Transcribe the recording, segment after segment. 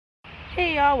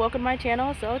Hey y'all, welcome to my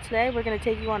channel. So today we're going to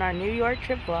take you on our New York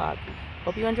trip vlog.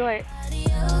 Hope you enjoy it.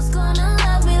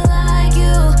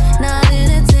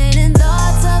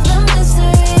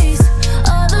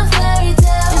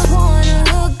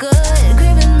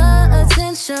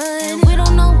 And we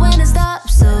don't know when to stop,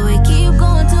 so we keep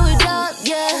going till we drop,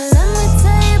 yeah. Let me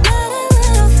tell you about a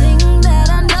little thing that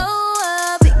I know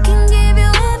of. It can give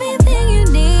you everything you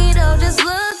need, oh, just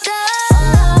look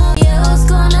up. Who's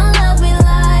gonna love me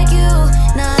like you?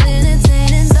 Not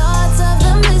entertaining thoughts of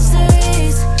the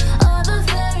mysteries, all the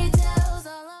fairy tales,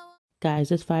 all I... Guys,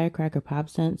 this firecracker pop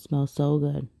scent smells so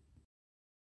good.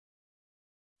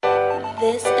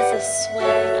 This is a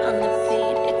Swag on the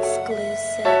Beat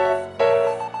exclusive.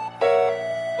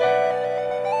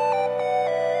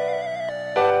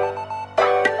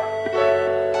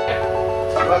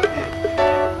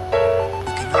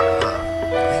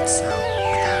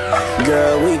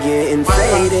 Girl, we getting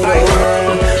faded, oh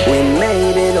yeah. We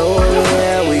made it, oh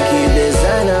yeah. We keep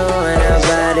designer on our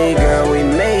body, girl. We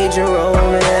made your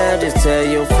own, yeah. Just tell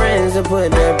your friends to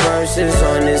put their purses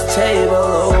on this table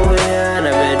over here. And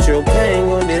I bet your pain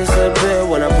gon' disappear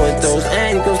when I put those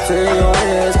ankles to your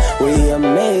ears. We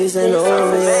amazing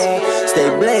over here. Stay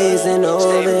blazing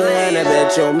over here. And I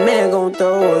bet your man gon'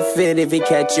 throw a fit if he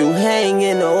catch you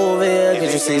hanging over here.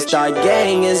 Cause you see Star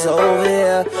Gang is over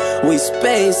here. We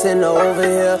spacing over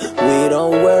here. We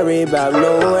don't worry about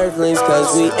no earthlings,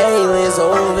 cause we aliens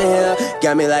over here.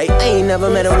 Got me like, I ain't never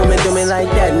met a woman do me like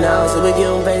that now. So we get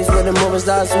on face with a moving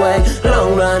star swag.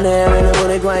 Long blonde hair and a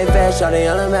booty quite fast. Shawty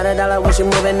all about $1 when she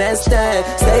moving that stack.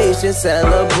 Station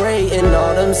celebrating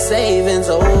all them savings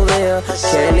over here.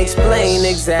 Can't explain,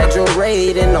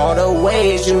 exaggerating all the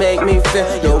ways you make me feel.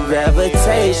 Your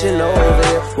gravitation over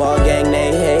here. Wall gang,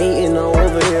 they hating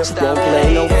over here. Won't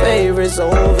play no favorites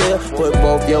over here. Put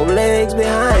both your legs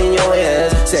behind your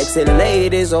ears. Sexy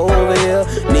ladies over here.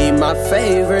 Need my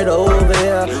favorite over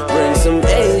here. Bring some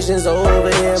Asians over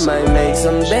here. Might make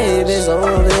some babies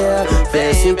over here.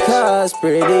 Fancy cars,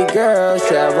 pretty girls.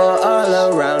 Travel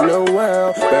all around the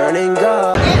world. Burning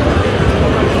gold.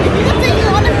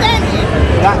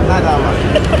 Not that one.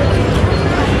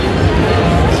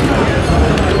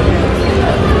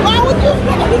 Why would you?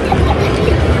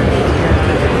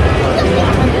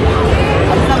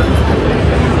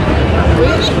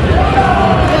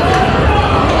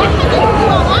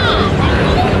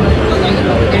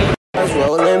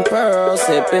 Rolling pearls,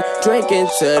 sipping, drinking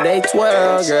till they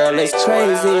twirl. Girl, it's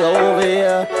crazy over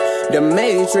here. The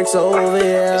Matrix over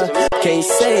here. Can't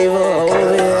save her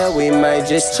over here. We might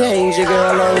just change it,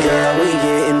 girl. Oh yeah, we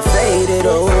getting faded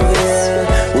over here.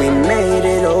 We made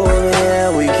it over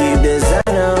here. We keep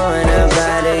designer on our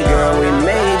body, girl. We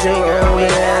made you over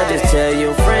here. Just tell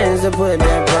your friends to put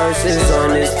their purses on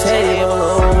this table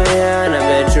over here. And I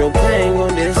bet your pain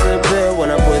gon' disappear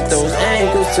when I put those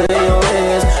ankles to your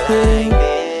ears.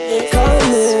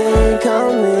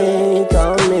 Call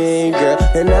me, girl,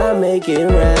 and I'll make it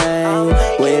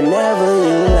right whenever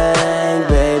you like,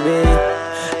 baby.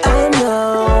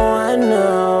 I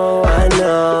know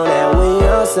that we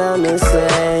all sound the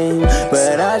same,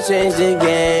 but I changed the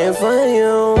game for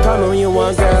you. Call me when you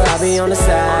want, girl, I'll be on the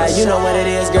side. You know what it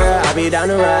is, girl, I'll be down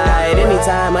the ride.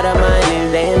 Anytime of the month,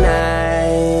 any day and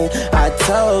night. I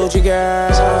told you,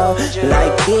 girl,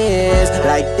 like this,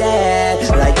 like that,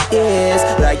 like this,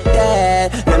 like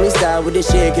that. Let me start with this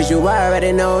shit, cause you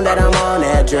already know that I'm on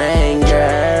that drain,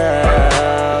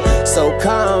 girl. So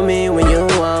call me when you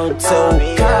want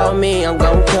to. Call me, I'm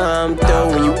gon' come through.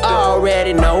 When you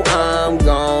already know I'm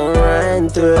gon' run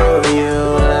through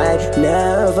you like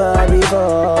never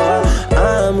before.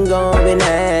 I'm gon' be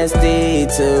nasty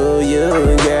to you,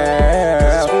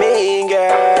 girl. It's me,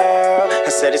 girl. I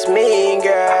said it's me,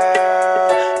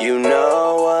 girl. You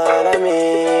know what I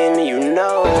mean. You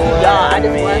know what I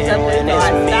mean. When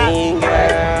it's me,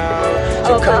 girl.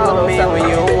 So call me when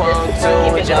you want to.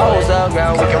 With your hoes up,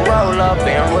 girl, we can roll up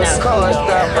and record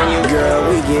stuff. When you, girl,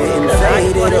 we getting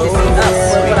faded over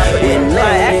here. We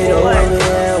made it over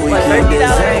here. We keep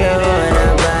designer on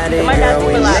our body, girl.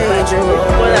 We made you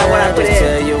over here. Just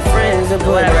tell your friends to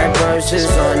put their purses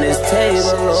on this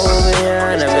table over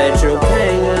here. And I bet your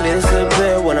pain will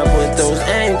disappear when I put those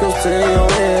ankles to your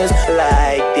ears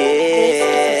like this.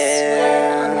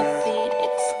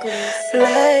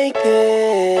 Like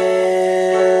this.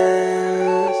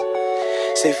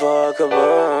 Say fuck a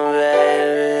boom,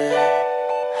 baby.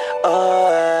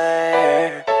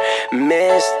 Or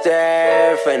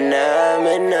Mr.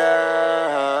 Phenomenal.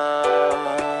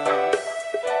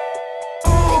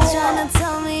 They tryna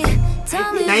tell me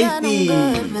that I'm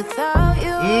good without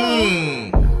you.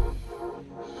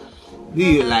 Do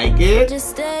you like it? Just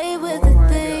stay with the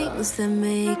things tales that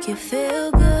make you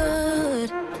feel good.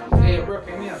 Hey, bro,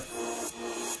 come here.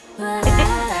 But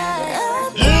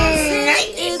I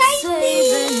it's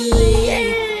saving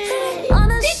me.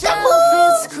 On a shelf,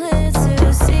 it's clear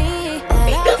to see that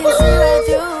I can see right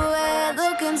through it,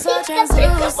 looking so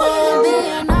translucent,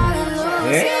 being all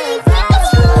elusive. That's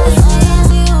what sees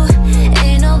you.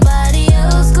 Ain't nobody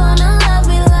else gonna love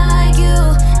me like you.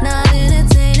 Not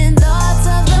entertaining thoughts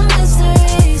of the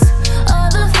mysteries or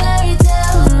the fairy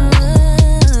tales.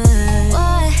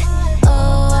 Why?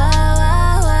 Oh,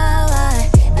 why?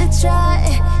 They try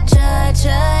to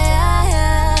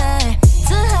hide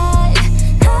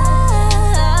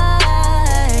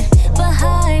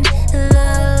behind the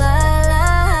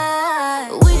lie.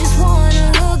 We just wanna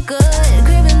look good,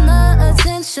 craving the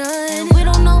attention. We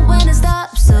don't know when to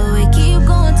stop, so we keep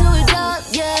going till we drop.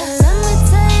 Yeah, let me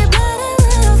tell you about a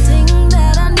little thing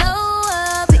that I know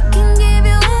of. It can give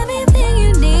you everything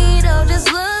you need. Oh, just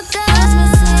look up.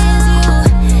 Christmas is you.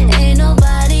 Ain't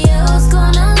nobody else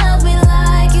gonna love me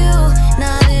like you.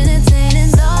 Not entertaining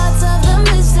thoughts of the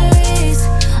mysteries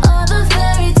or the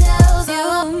fairy tales.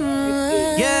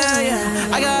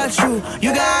 Yeah, I got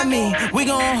you got me, we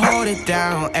gon' hold it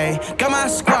down, ayy. Got my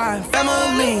squad,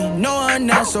 family, no one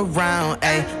else around,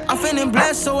 ayy. I'm feeling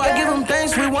blessed, so I give him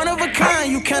thanks. We one of a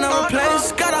kind, you cannot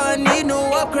replace. Got all I need,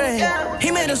 no upgrade.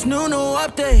 He made us new, no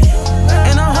update.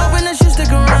 And I'm hoping that you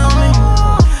stick around me.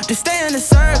 To stay in the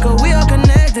circle, we all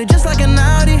connected, just like an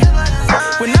Audi.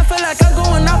 When I feel like I'm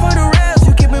going off for the rails,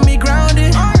 you keeping me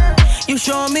grounded. You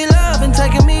showing me love and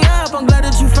taking me up, I'm glad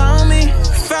that you found me.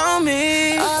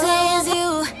 Always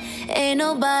you. Ain't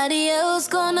nobody else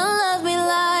gonna love me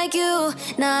like you.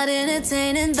 Not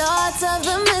entertaining thoughts of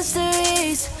the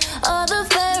mysteries or the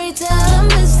fairy tales.